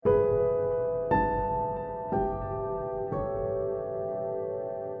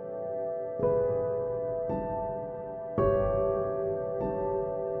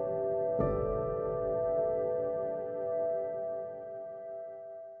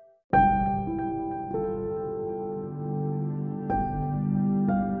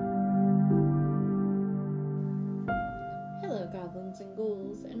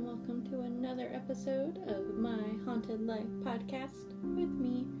episode of my Haunted Life podcast with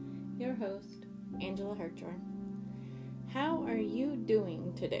me, your host, Angela Hartshorn. How are you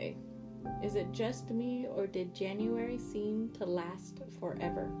doing today? Is it just me, or did January seem to last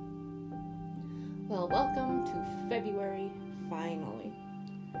forever? Well, welcome to February, finally.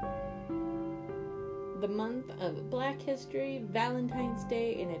 The month of Black History, Valentine's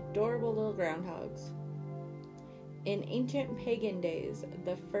Day, and adorable little groundhogs. In ancient pagan days,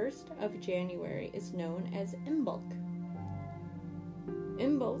 the 1st of January is known as Imbolc.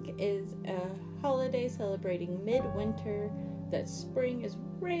 Imbolc is a holiday celebrating midwinter, that spring is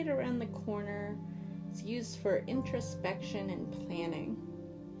right around the corner. It's used for introspection and planning.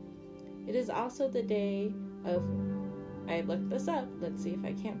 It is also the day of, I looked this up, let's see if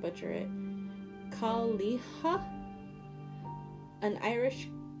I can't butcher it, Cailleach, an Irish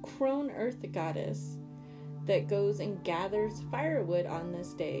crone earth goddess that goes and gathers firewood on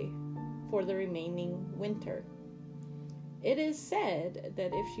this day for the remaining winter. It is said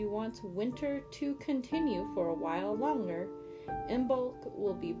that if she wants winter to continue for a while longer, Imbolc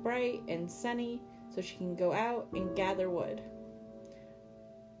will be bright and sunny so she can go out and gather wood.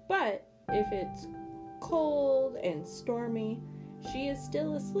 But if it's cold and stormy, she is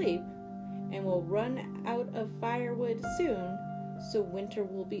still asleep and will run out of firewood soon, so winter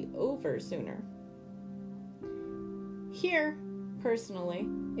will be over sooner. Here, personally,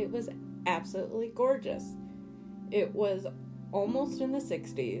 it was absolutely gorgeous. It was almost in the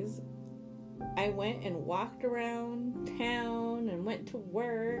 60s. I went and walked around town and went to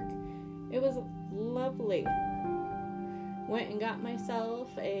work. It was lovely. Went and got myself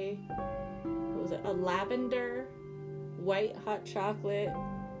a lavender white hot chocolate.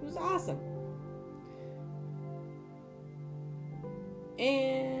 It was awesome.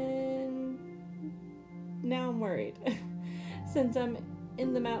 And now I'm worried. Since I'm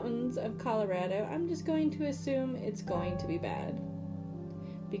in the mountains of Colorado, I'm just going to assume it's going to be bad,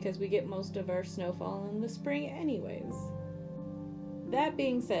 because we get most of our snowfall in the spring anyways. That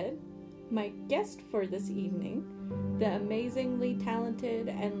being said, my guest for this evening, the amazingly talented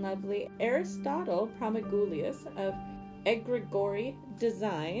and lovely Aristotle Promagoulias of Egregore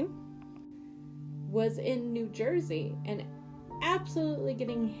Design, was in New Jersey and absolutely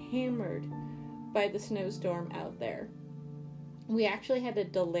getting hammered by the snowstorm out there. We actually had to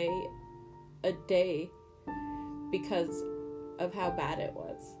delay a day because of how bad it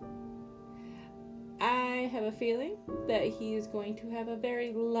was. I have a feeling that he is going to have a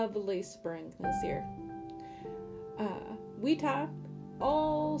very lovely spring this year. We talked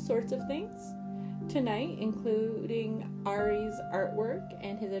all sorts of things tonight, including Ari's artwork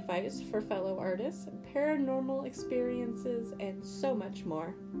and his advice for fellow artists, paranormal experiences, and so much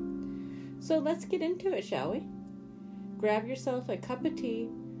more. So let's get into it, shall we? Grab yourself a cup of tea,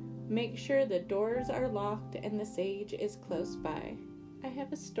 make sure the doors are locked and the sage is close by. I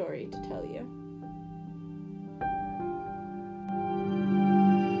have a story to tell you.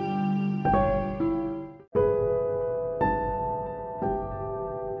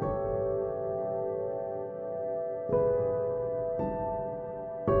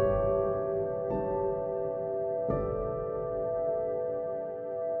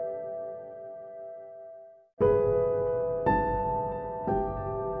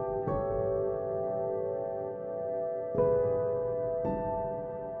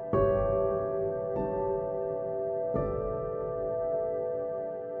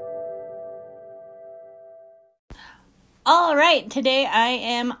 All right, today I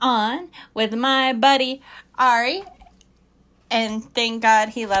am on with my buddy Ari, and thank God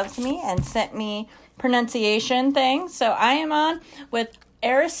he loves me and sent me pronunciation things. So I am on with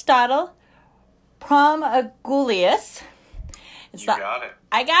Aristotle Promagoulias. Got it.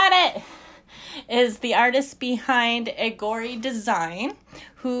 I got it. Is the artist behind Egregore Design,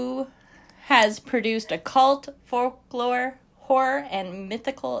 who has produced occult, folklore, horror, and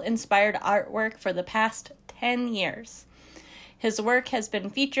mythical-inspired artwork for the past 10 years. His work has been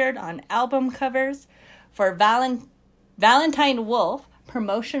featured on album covers for Valentine Wolf,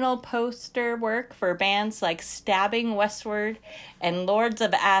 promotional poster work for bands like Stabbing Westward and Lords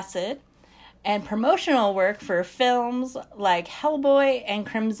of Acid, and promotional work for films like Hellboy and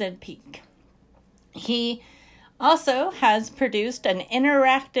Crimson Peak. He also has produced an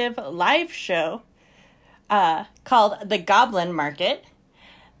interactive live show called The Goblin Market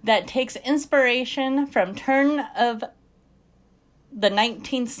that takes inspiration from turn of the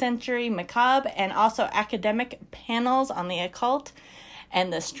 19th century macabre and also academic panels on the occult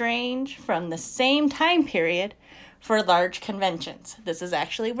and the strange from the same time period for large conventions. This is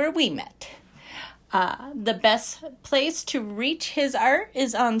actually where we met. The best place to reach his art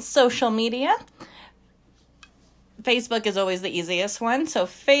is on social media. Facebook is always the easiest one. So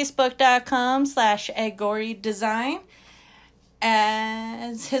facebook.com/EdGoryDesign.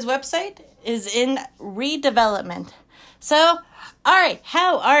 As his website is in redevelopment. So, all right,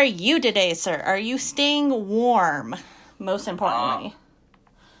 how are you today, sir? Are you staying warm, most importantly?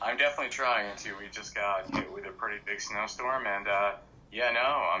 I'm definitely trying to. We just got hit with a pretty big snowstorm, and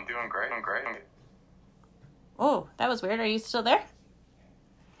I'm doing great. Oh, that was weird. Are you still there?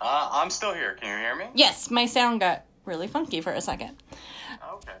 I'm still here. Can you hear me? Yes, my sound got really funky for a second.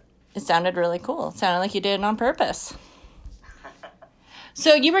 Okay. It sounded really cool. It sounded like you did it on purpose.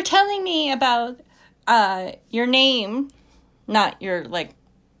 So you were telling me about your name, not your,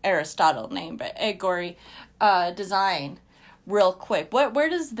 Aristotle name, but EdGory Design, real quick. Where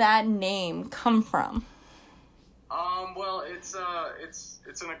does that name come from? Well, it's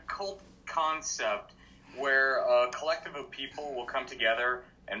an occult concept where a collective of people will come together,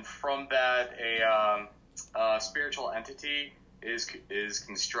 and from that a spiritual entity is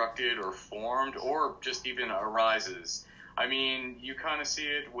constructed or formed or just even arises. I mean, you kind of see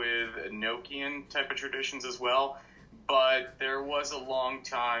it with Enochian type of traditions as well, but there was a long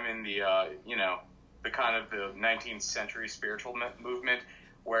time in the kind of the 19th century spiritual movement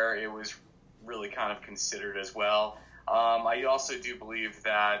where it was really kind of considered as well. I also do believe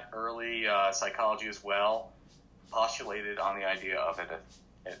that early psychology as well postulated on the idea of it.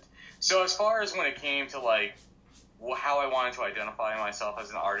 So as far as when it came to how I wanted to identify myself as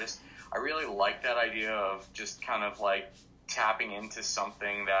an artist, I really like that idea of just kind of tapping into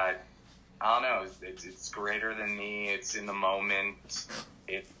something that, I don't know, it's greater than me, it's in the moment,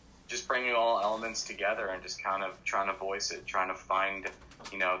 it just bringing all elements together and just kind of trying to voice it, trying to find,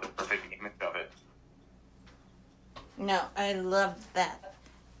 the perfect image of it. No, I love that.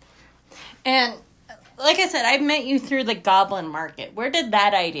 And like I said, I met you through the Goblin Market. Where did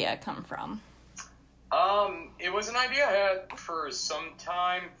that idea come from? It was an idea I had for some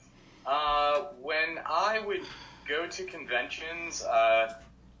time. When I would go to conventions,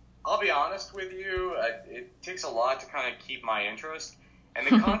 I'll be honest with you, it takes a lot to kind of keep my interest. And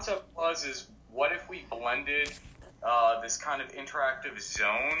the concept is what if we blended this kind of interactive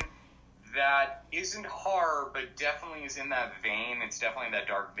zone that isn't horror, but definitely is in that vein. It's definitely in that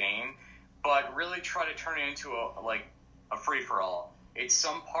dark vein, but really try to turn it into a free-for-all. It's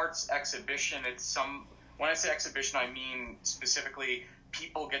some parts exhibition. When I say exhibition, I mean specifically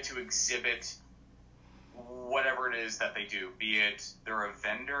people get to exhibit whatever it is that they do, be it they're a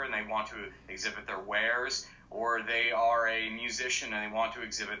vendor and they want to exhibit their wares, or they are a musician and they want to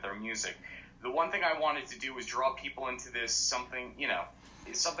exhibit their music. The one thing I wanted to do was draw people into this something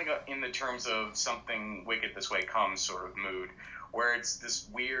in the terms of something wicked this way comes sort of mood, where it's this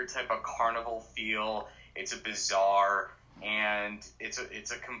weird type of carnival feel, it's a bizarre, and it's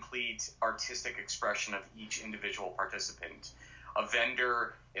a complete artistic expression of each individual participant. A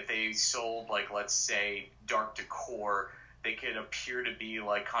vendor, if they sold, let's say, dark decor, they could appear to be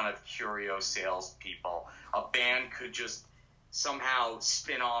kind of curio salespeople. A band could just somehow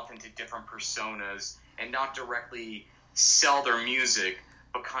spin off into different personas and not directly sell their music,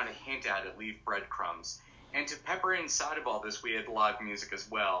 but kind of hint at it, leave breadcrumbs. And to pepper inside of all this, we had live music as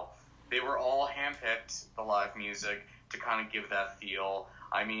well. They were all handpicked, the live music, to kind of give that feel.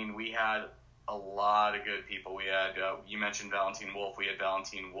 I mean, we had a lot of good people. We had, you mentioned Valentine Wolf. We had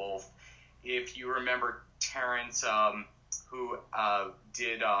Valentine Wolf. If you remember Terrence, who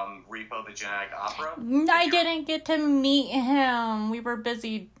did Repo the Genetic Opera. I didn't get to meet him. We were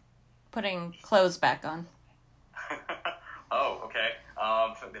busy putting clothes back on. Oh, okay.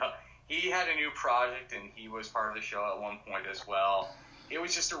 He had a new project, and he was part of the show at one point as well. It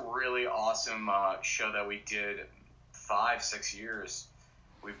was just a really awesome show that we did 5-6 years.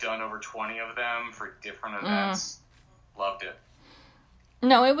 We've done over 20 of them for different events. Loved it.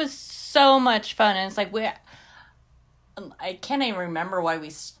 No, it was so much fun. And it's I can't even remember why we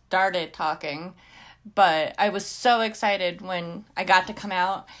started talking, but I was so excited when I got to come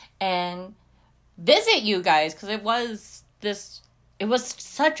out and visit you guys, because it was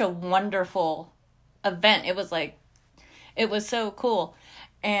such a wonderful event. It was so cool.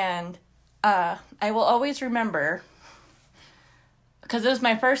 And I will always remember, because it was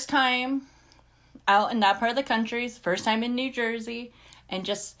my first time out in that part of the country, first time in New Jersey, and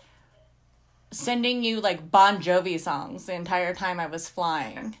just sending you Bon Jovi songs the entire time I was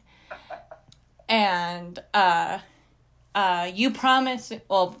flying. And you promised,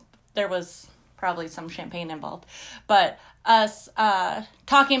 well, there was probably some champagne involved, but us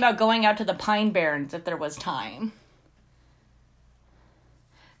talking about going out to the Pine Barrens if there was time.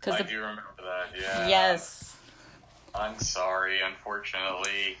 I do remember that, yeah. Yes. I'm sorry,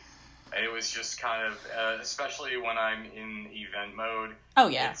 unfortunately. It was just kind of, especially when I'm in event mode. Oh,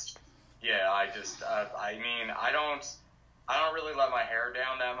 yeah. I mean, I don't really let my hair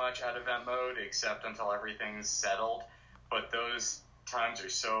down that much at event mode, except until everything's settled. But those times are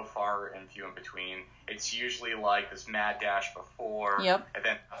so far and few in between. It's usually like this mad dash before, Yep. and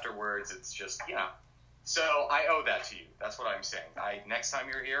then afterwards it's just, So I owe that to you. That's what I'm saying. Next time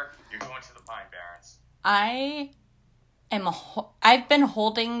you're here, you're going to the Pine Barrens. I've been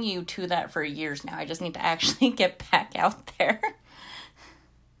holding you to that for years now. I just need to actually get back out there.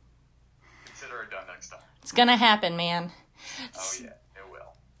 Consider it done next time. It's gonna happen, man. Oh yeah, it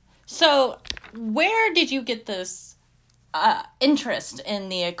will. So, where did you get this interest in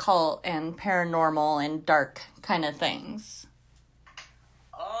the occult and paranormal and dark kind of things?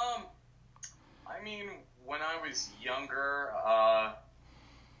 I mean, when I was younger,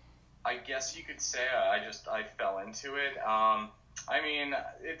 I guess you could say I fell into it. I mean,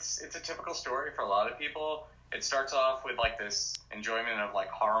 it's a typical story for a lot of people. It starts off with like this enjoyment of like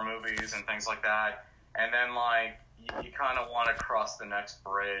horror movies and things like that, and then like you kind of want to cross the next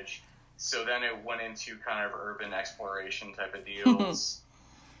bridge. So then it went into kind of urban exploration type of deals,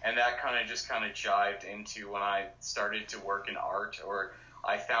 and that kind of jived into when I started to work in art, or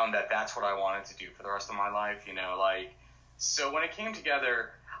I found that that's what I wanted to do for the rest of my life. So when it came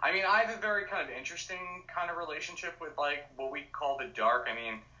together. I mean, I have a very kind of interesting kind of relationship with, like, what we call the dark. I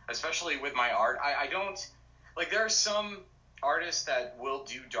mean, especially with my art. I don't, like, there are some artists that will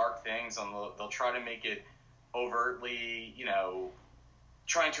do dark things, and they'll try to make it overtly,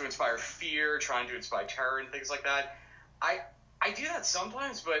 trying to inspire fear, trying to inspire terror and things like that. I do that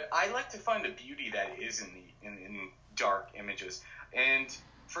sometimes, but I like to find the beauty that is in dark images. And,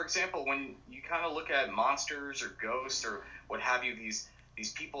 for example, when you kind of look at monsters or ghosts or what have you, these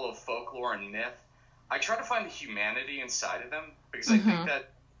people of folklore and myth, I try to find the humanity inside of them, because I think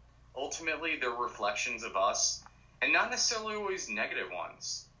that ultimately they're reflections of us, and not necessarily always negative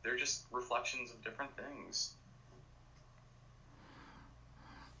ones. They're just reflections of different things.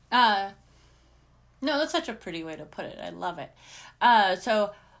 No, that's such a pretty way to put it. I love it.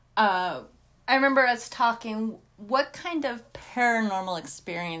 So I remember us talking, what kind of paranormal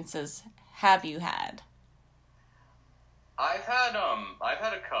experiences have you had? I've had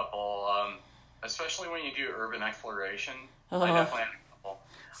a couple, especially when you do urban exploration. I definitely had a couple.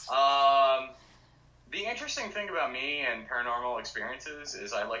 The interesting thing about me and paranormal experiences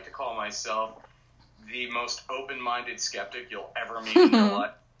is I like to call myself the most open-minded skeptic you'll ever meet in your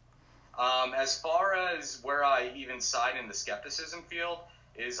life. As far as where I even side in the skepticism field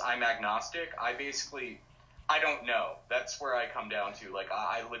is I'm agnostic. I don't know. That's where I come down to. Like,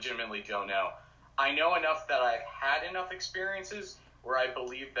 I legitimately don't know. I know enough that I've had enough experiences where I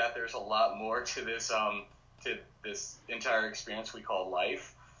believe that there's a lot more to this entire experience we call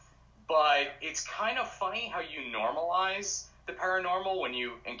life. But it's kind of funny how you normalize the paranormal when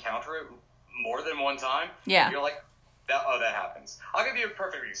you encounter it more than one time. Yeah. You're like, that happens. I'll give you a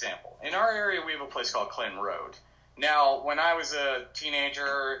perfect example. In our area, we have a place called Clinton Road. Now, when I was a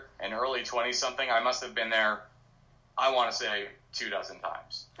teenager and early 20-something, I must have been there, I want to say, 24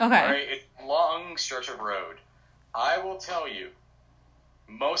 times. Okay. Right? It's a long stretch of road. I will tell you,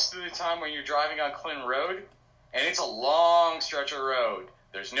 most of the time when you're driving on Clinton Road, and it's a long stretch of road,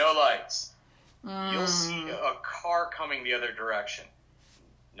 there's no lights, you'll see a car coming the other direction.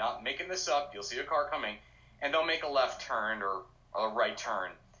 Not making this up, you'll see a car coming, and they'll make a left turn or a right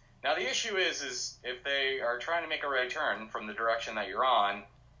turn. Now, the issue is if they are trying to make a right turn from the direction that you're on,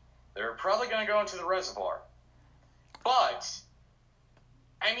 they're probably going to go into the reservoir. But,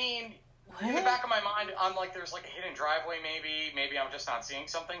 I mean, in the back of my mind, I'm like, there's like a hidden driveway maybe I'm just not seeing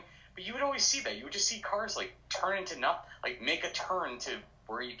something. But you would always see that. You would just see cars like turn into make a turn to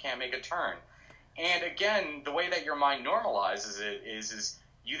where you can't make a turn. And again, the way that your mind normalizes it is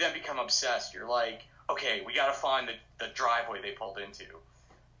you then become obsessed. You're like, okay, we got to find the driveway they pulled into.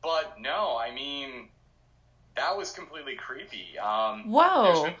 But no, I mean, that was completely creepy.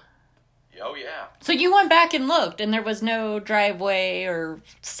 Whoa. Oh, yeah. So you went back and looked, and there was no driveway or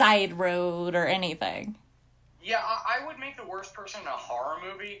side road or anything. Yeah, I would make the worst person in a horror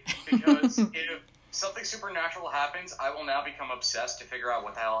movie, because if something supernatural happens, I will now become obsessed to figure out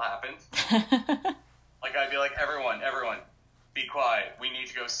what the hell happened. Like, I'd be like, everyone, be quiet. We need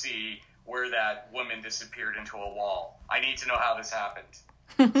to go see where that woman disappeared into a wall. I need to know how this happened.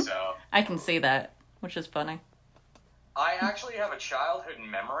 So I can see that, which is funny. I actually have a childhood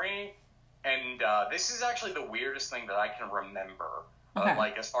memory, and this is actually the weirdest thing that I can remember, Okay.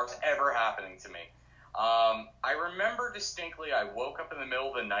 like, as far as ever happening to me. I remember distinctly I woke up in the middle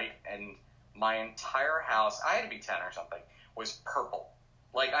of the night and my entire house, I had to be 10 or something, was purple.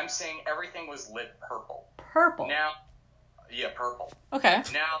 Like, I'm saying everything was lit purple. Purple? Now, yeah, purple. Okay.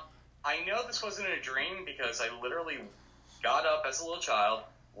 Now, I know this wasn't a dream because I literally got up as a little child,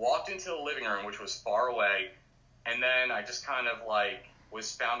 walked into the living room, which was far away, and then I just kind of, like,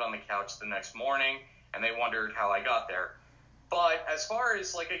 was found on the couch the next morning, and they wondered how I got there. But as far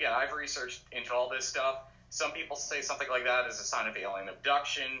as, like, again, I've researched into all this stuff. Some people say something like that is a sign of alien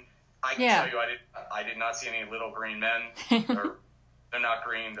abduction. I can tell you I did not see any little green men. They're not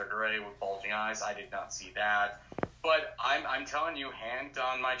green, they're gray with bulging eyes. I did not see that. But I'm telling you, hand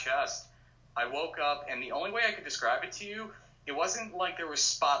on my chest, I woke up, and the only way I could describe it to you, it wasn't like there was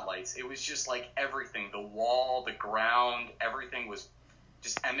spotlights. It was just like everything, the wall, the ground, everything was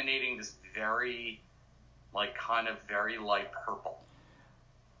just emanating this very, like, kind of very light purple.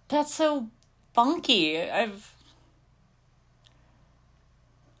 That's so funky.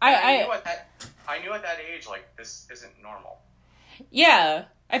 I knew at that age, like, this isn't normal. Yeah,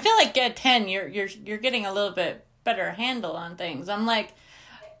 I feel like at 10, you're getting a little bit better handle on things. I'm like,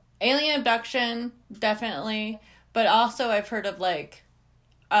 alien abduction, definitely, but also I've heard of, like,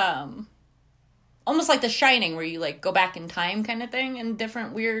 almost like The Shining, where you, like, go back in time kind of thing, and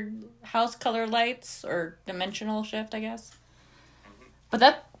different weird house color lights, or dimensional shift, I guess. Mm-hmm.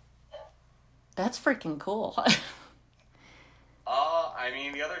 But that's freaking cool. I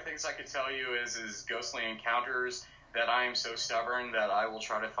mean, the other things I could tell you is ghostly encounters that I am so stubborn that I will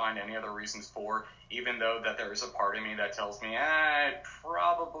try to find any other reasons for, even though that there is a part of me that tells me, it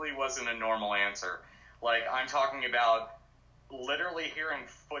probably wasn't a normal answer. Like, I'm talking about literally hearing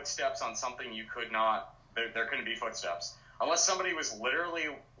footsteps on something you could not, there couldn't be footsteps. Unless somebody was literally,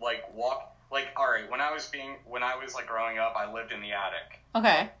 like, alright, when I was like, growing up, I lived in the attic.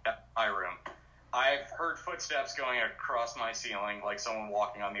 Okay. That's my room. I've heard footsteps going across my ceiling, like someone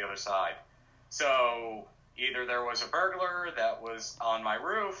walking on the other side. So, either there was a burglar that was on my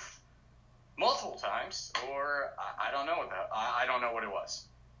roof multiple times, or I don't know I don't know what it was.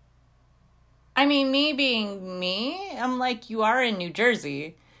 I mean, me being me, I'm like, you are in New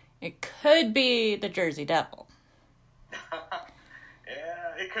Jersey. It could be the Jersey Devil.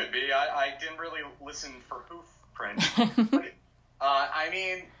 Yeah, it could be. I didn't really listen for hoof print.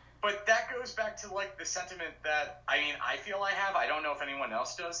 But that goes back to, like, the sentiment that, I feel I have. I don't know if anyone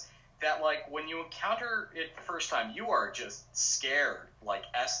else does. That, like, when you encounter it the first time, you are just scared, like,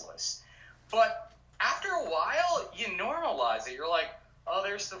 S-less. But after a while, you normalize it. You're like, oh,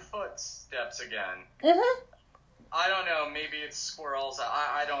 there's the footsteps again. Mm-hmm. I don't know. Maybe it's squirrels.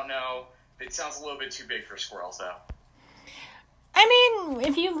 I don't know. It sounds a little bit too big for squirrels, though. I mean,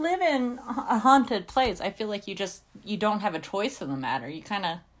 if you live in a haunted place, I feel like you don't have a choice in the matter. You kind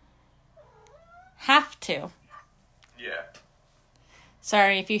of have to. Yeah.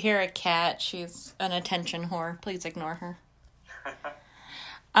 Sorry, if you hear a cat, she's an attention whore. Please ignore her.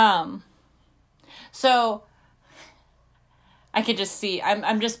 So I could just see,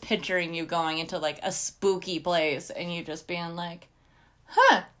 I'm just picturing you going into, like, a spooky place and you just being like,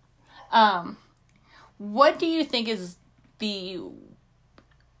 what do you think is the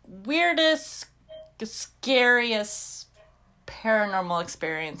weirdest, scariest paranormal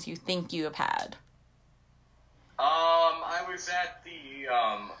experience you think you have had? I was at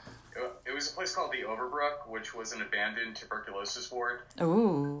it was a place called the Overbrook, which was an abandoned tuberculosis ward.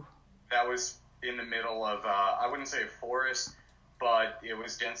 Ooh. That was in the middle of, I wouldn't say a forest, but it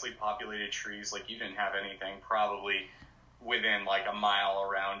was densely populated trees. Like, you didn't have anything probably within, like, a mile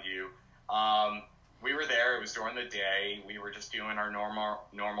around you. We were there. It was during the day. We were just doing our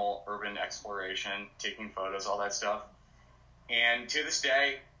normal urban exploration, taking photos, all that stuff. And to this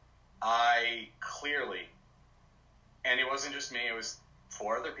day, I clearly, and it wasn't just me, it was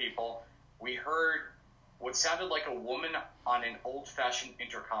 4 other people, we heard what sounded like a woman on an old-fashioned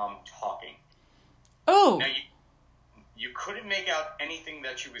intercom talking. Oh! Now, you couldn't make out anything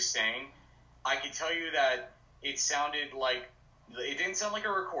that she was saying. I could tell you that it sounded like, it didn't sound like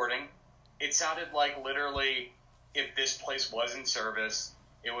a recording. It sounded like, literally, if this place was in service,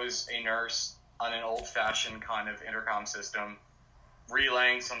 it was a nurse on an old-fashioned kind of intercom system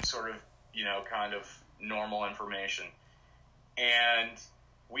relaying some sort of, kind of normal information. And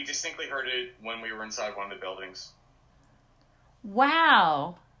we distinctly heard it when we were inside one of the buildings.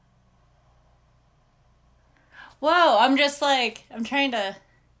 Wow. Whoa, I'm just like, I'm trying to...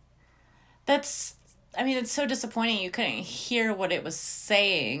 It's so disappointing you couldn't hear what it was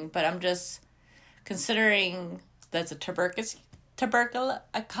saying, but I'm just considering that's a God,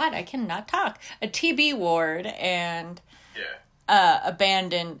 I cannot talk. A TB ward and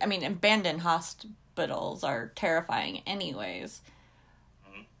abandoned hospitals are terrifying anyways.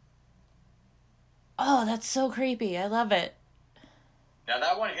 Mm-hmm. Oh, that's so creepy. I love it. Now,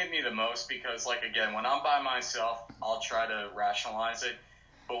 that one hit me the most because, like, again, when I'm by myself, I'll try to rationalize it.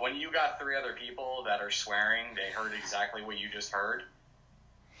 But when you got 3 other people that are swearing they heard exactly what you just heard,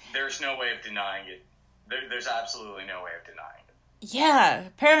 there's no way of denying it. There's absolutely no way of denying it. Yeah,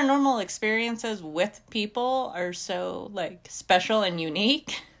 paranormal experiences with people are so, like, special and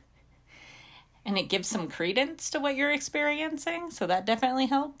unique. And it gives some credence to what you're experiencing, so that definitely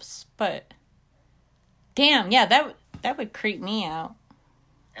helps. But, damn, yeah, that would creep me out.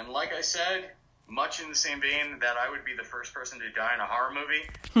 And like I said, much in the same vein that I would be the first person to die in a horror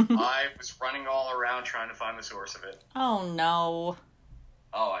movie, I was running all around trying to find the source of it. Oh, no.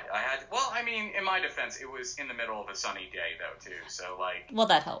 Oh, I had... Well, I mean, in my defense, it was in the middle of a sunny day, though, too. So, like... Well,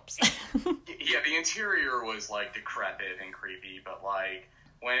 that helps. Yeah, the interior was, like, decrepit and creepy, but, like,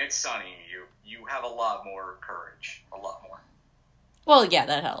 when it's sunny, you have a lot more courage. A lot more. Well, yeah,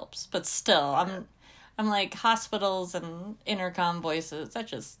 that helps. But still, I'm like, hospitals and intercom voices, that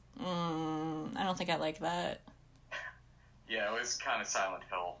just, I don't think I like that. Yeah, it was kind of Silent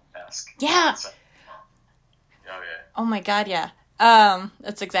Hill-esque. Yeah! Oh, yeah. Oh my god, yeah.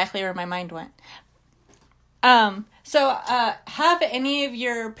 That's exactly where my mind went. So, have any of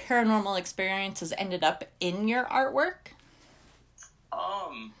your paranormal experiences ended up in your artwork?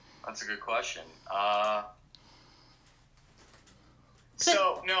 That's a good question.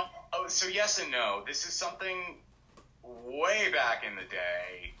 So yes and no. This is something way back in the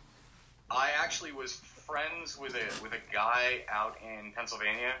day. I actually was friends with a guy out in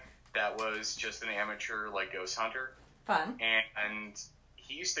Pennsylvania that was just an amateur, like, ghost hunter. Fun. And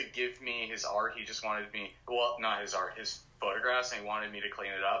he used to give me his art. He just wanted me, well, not his art, his photographs, and he wanted me to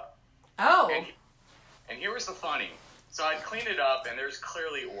clean it up. Oh. And here was the funny. So I'd clean it up, and there's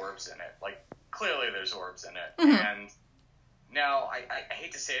clearly orbs in it. Like, clearly there's orbs in it. Mm-hmm. And now, I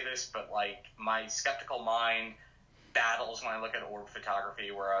hate to say this, but, like, my skeptical mind battles when I look at orb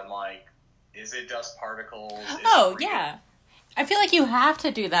photography, where I'm like, is it dust particles? Yeah. I feel like you have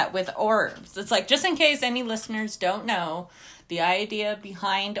to do that with orbs. It's like, just in case any listeners don't know, the idea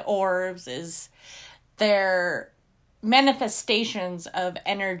behind orbs is they're manifestations of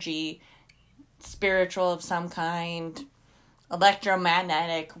energy, spiritual of some kind,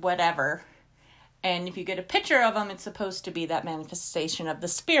 electromagnetic, whatever. And if you get a picture of them, it's supposed to be that manifestation of the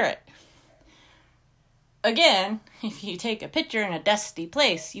spirit. Again, if you take a picture in a dusty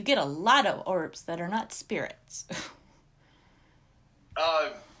place, you get a lot of orbs that are not spirits.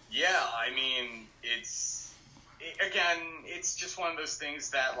 Yeah, I mean, it's just one of those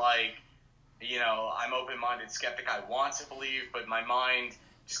things that, like, you know, I'm open-minded skeptic. I want to believe, but my mind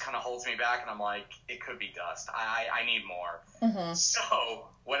just kind of holds me back, and I'm like, it could be dust. I need more. Mm-hmm. So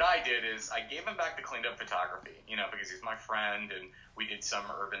what I did is I gave him back the cleaned up photography, you know, because he's my friend, and we did some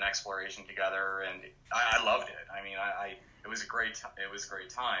urban exploration together, and I loved it. I mean, it was a great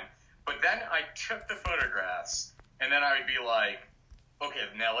time. But then I took the photographs, and then I would be like, okay,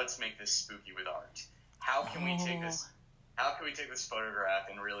 now let's make this spooky with art. How can we take this? How can we take this photograph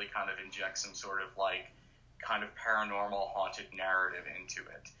and really kind of inject some sort of, like, kind of paranormal haunted narrative into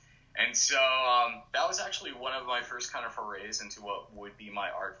it? And so that was actually one of my first kind of forays into what would be my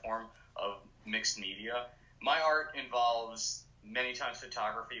art form of mixed media. My art involves many times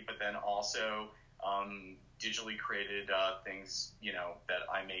photography, but then also digitally created things, you know, that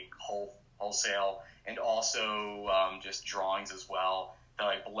I make wholesale, and also just drawings as well that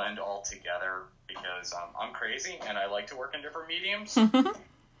I blend all together because I'm crazy and I like to work in different mediums.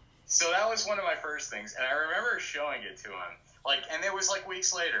 So that was one of my first things, and I remember showing it to him. Like, and it was like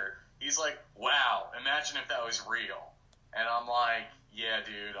weeks later. He's like, "Wow, imagine if that was real." And I'm like, "Yeah,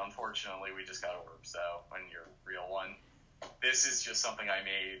 dude. Unfortunately, we just got orbs though. When you're a real one, this is just something I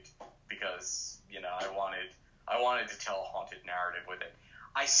made because, you know, I wanted to tell a haunted narrative with it.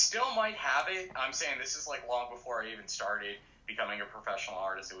 I still might have it. I'm saying this is like long before I even started becoming a professional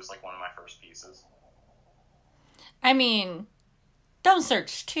artist. It was like one of my first pieces. I mean, don't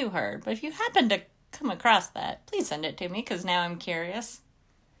search too hard, but if you happen to come across that, please send it to me, because now I'm curious.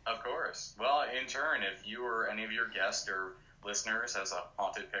 Of course. Well, in turn, if you or any of your guests or listeners has a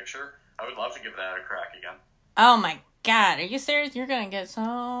haunted picture, I would love to give that a crack again. Oh my God, are you serious? You're going to get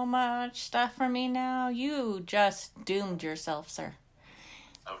so much stuff from me now? You just doomed yourself, sir.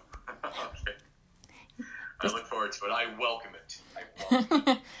 Oh, okay. I look forward to it. I welcome it.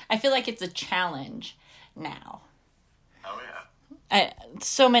 I feel like it's a challenge now. Oh, yeah.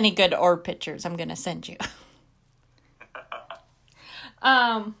 So many good orb pictures I'm going to send you.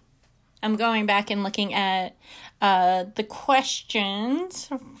 I'm going back and looking at the questions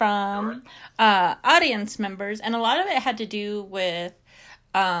from audience members, and a lot of it had to do with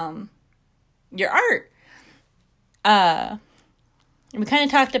your art. We kind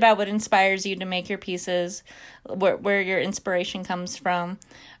of talked about what inspires you to make your pieces, where your inspiration comes from.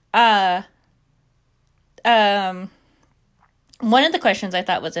 One of the questions I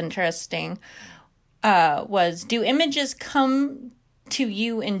thought was interesting was, do images come to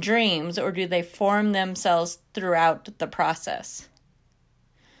you in dreams, or do they form themselves throughout the process?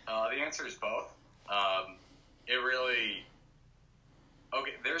 The answer is both.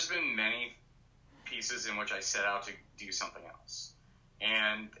 There's been many pieces in which I set out to do something else.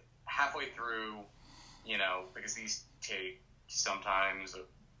 And halfway through, because these take sometimes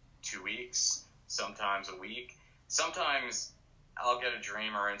 2 weeks, sometimes a week, sometimes I'll get a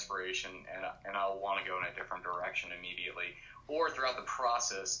dream or inspiration and I'll want to go in a different direction immediately. Or throughout the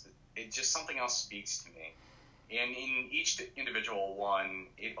process, something else speaks to me. And in each individual one,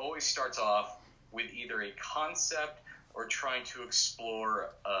 it always starts off with either a concept or trying to explore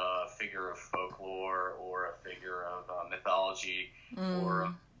a figure of folklore or a figure of mythology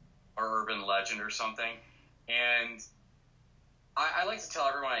or urban legend or something. And I like to tell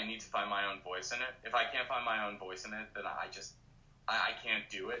everyone I need to find my own voice in it. If I can't find my own voice in it, then I can't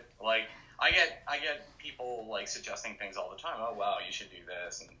do it. Like, I get people like suggesting things all the time. Oh, wow, you should do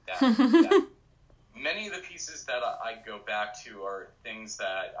this and that. Many of the pieces that I go back to are things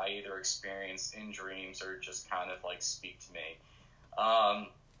that I either experienced in dreams or just kind of like speak to me.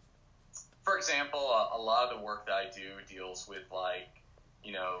 For example, a lot of the work that I do deals with like,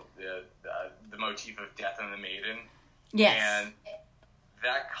 the motif of death and the maiden. Yes. And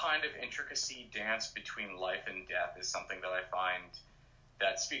that kind of intricacy dance between life and death is something that I find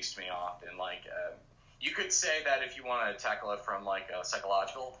that speaks to me often. Like, you could say that if you want to tackle it from like a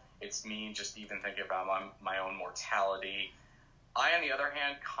psychological, it's me just even thinking about my own mortality. I, on the other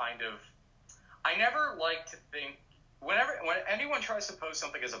hand, I never like to think, when anyone tries to pose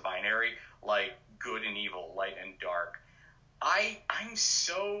something as a binary, like good and evil, light and dark, I'm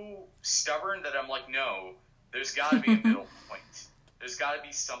so stubborn that I'm like, no, there's got to be a middle point. There's got to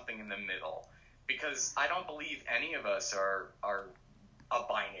be something in the middle, because I don't believe any of us are a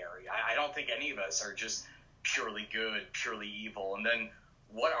binary. I don't think any of us are just purely good, purely evil. And then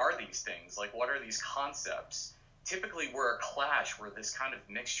what are these things? Like, what are these concepts? Typically, we're a clash. We're this kind of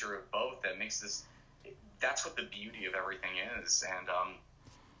mixture of both that makes this. That's what the beauty of everything is. And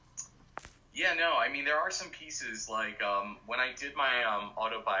there are some pieces like when I did my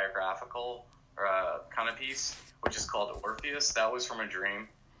autobiographical kind of piece, which is called Orpheus. That was from a dream,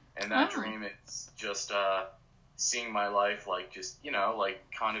 and that dream is just seeing my life like like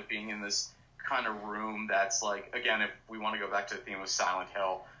kind of being in this kind of room that's like, again, if we want to go back to the theme of Silent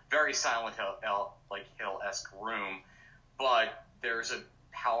Hill, very Silent Hill, like Hill-esque room, but there's a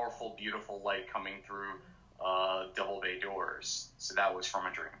powerful, beautiful light coming through double bay doors. So that was from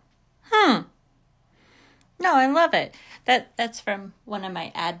a dream. No, I love it. That's from one of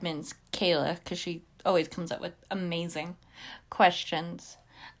my admins, Kayla, because she always comes up with amazing questions.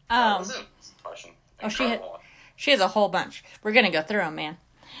 That was a question. Incredible. She has a whole bunch. We're gonna go through them, man.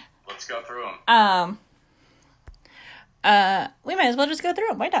 Let's go through them. We might as well just go through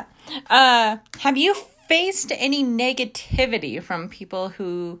them. Why not? Have you faced any negativity from people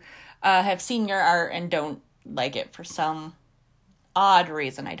who have seen your art and don't like it for some odd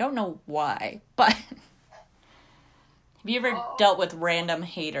reason? I don't know why, but have you ever dealt with random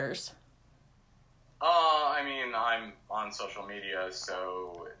haters? I'm on social media,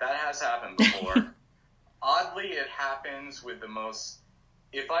 so that has happened before. Oddly, it happens with the most.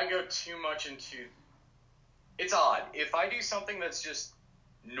 If I go too much into, it's odd. If I do something that's just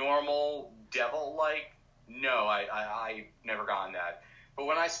normal, devil-like, no, I never gotten that. But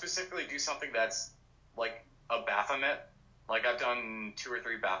when I specifically do something that's like a Baphomet, like I've done 2 or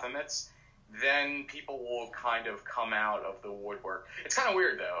 3 Baphomets, then people will kind of come out of the woodwork. It's kind of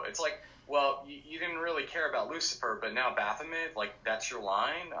weird, though. It's like, well, you didn't really care about Lucifer, but now Baphomet, like, that's your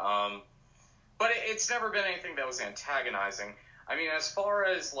line? But it's never been anything that was antagonizing. I mean, as far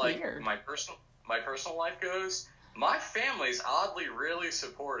as, like, weird. my personal life goes, my family's oddly really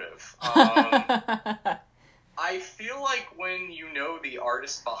supportive. I feel like when you know the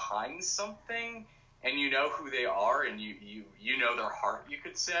artist behind something, and you know who they are, and you know their heart, you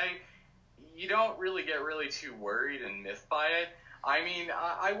could say, you don't really get really too worried and miffed by it. I mean,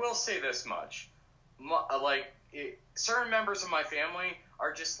 I will say this much. Certain members of my family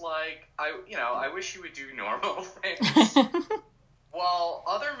are just like, I wish you would do normal things. While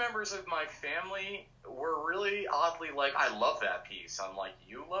other members of my family were really oddly like, I love that piece. I'm like,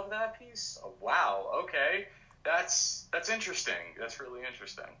 you love that piece? Oh, wow, okay. That's interesting. That's really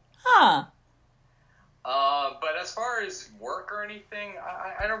interesting. Huh. But as far as work or anything,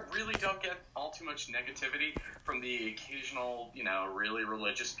 I don't get all too much negativity from the occasional, really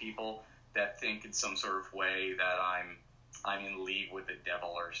religious people that think in some sort of way that I'm in league with the devil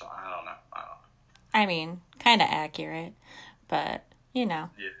or something. I don't know. I mean, kind of accurate, but, Yeah.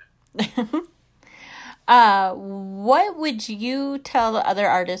 What would you tell the other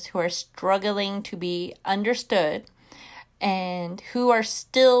artists who are struggling to be understood and who are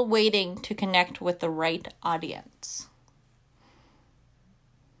still waiting to connect with the right audience?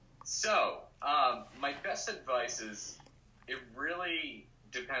 So, my best advice is it really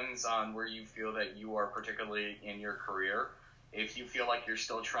depends on where you feel that you are particularly in your career. If you feel like you're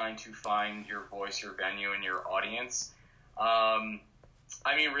still trying to find your voice, your venue, and your audience,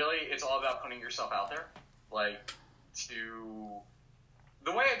 really, it's all about putting yourself out there.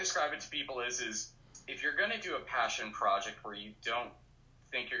 The way I describe it to people is if you're going to do a passion project where you don't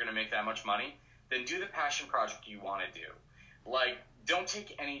think you're going to make that much money, then do the passion project you want to do. Don't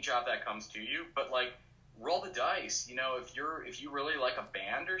take any job that comes to you, but roll the dice. If you really like a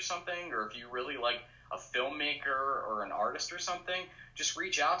band or something, or if you really like a filmmaker or an artist or something, just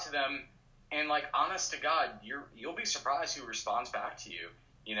reach out to them and honest to God, you'll be surprised who responds back to you,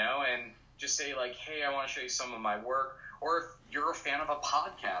 and just say hey, I want to show you some of my work. Or if you're a fan of a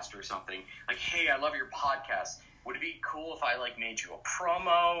podcast or something, hey, I love your podcast. Would it be cool if I made you a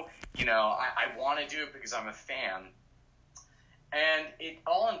promo? I want to do it because I'm a fan. And it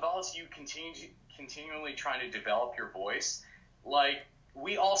all involves you continually trying to develop your voice.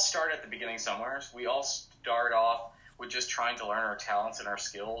 We all start at the beginning somewhere. We all start off with just trying to learn our talents and our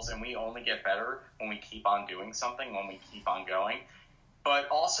skills, and we only get better when we keep on doing something, when we keep on going. But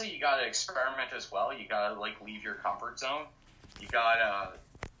also, you gotta experiment as well. You gotta leave your comfort zone. You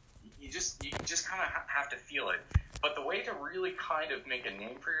just kind of have to feel it. But the way to really kind of make a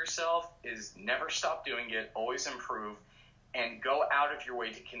name for yourself is never stop doing it, always improve, and go out of your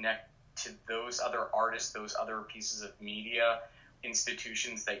way to connect to those other artists, those other pieces of media,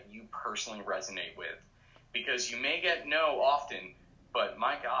 institutions that you personally resonate with. Because you may get no often, but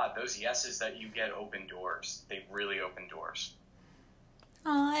my God, those yeses that you get open doors. They really open doors.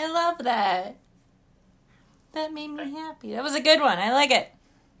 Oh, I love that. That made me happy. That was a good one. I like it.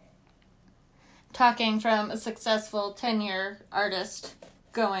 Talking from a successful 10-year artist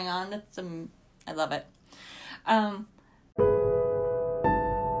going on. I love it.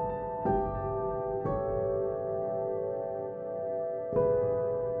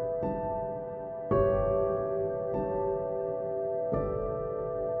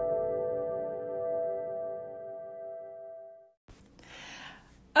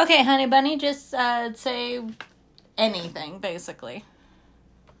 Okay, honey bunny, just say anything, basically.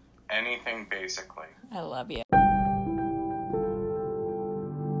 Anything, basically. I love you.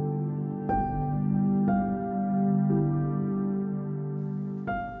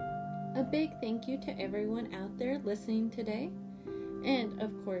 A big thank you to everyone out there listening today. And,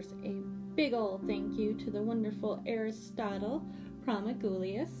 of course, a big ol' thank you to the wonderful Aristotle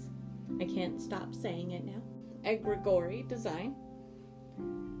Promagulius. I can't stop saying it now. Egregori Design.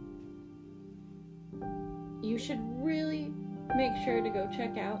 You should really make sure to go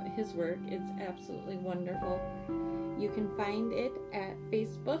check out his work. It's absolutely wonderful. You can find it at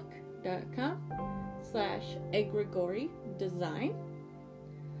facebook.com/egregoridesign.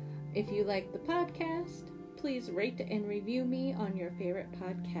 If you like the podcast, please rate and review me on your favorite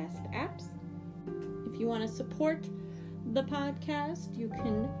podcast apps. If you want to support the podcast, you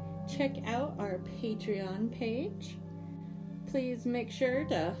can check out our Patreon page. Please make sure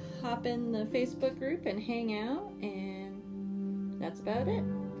to hop in the Facebook group and hang out, and that's about it.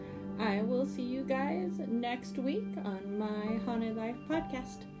 I will see you guys next week on my Haunted Life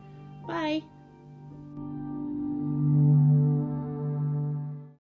podcast. Bye!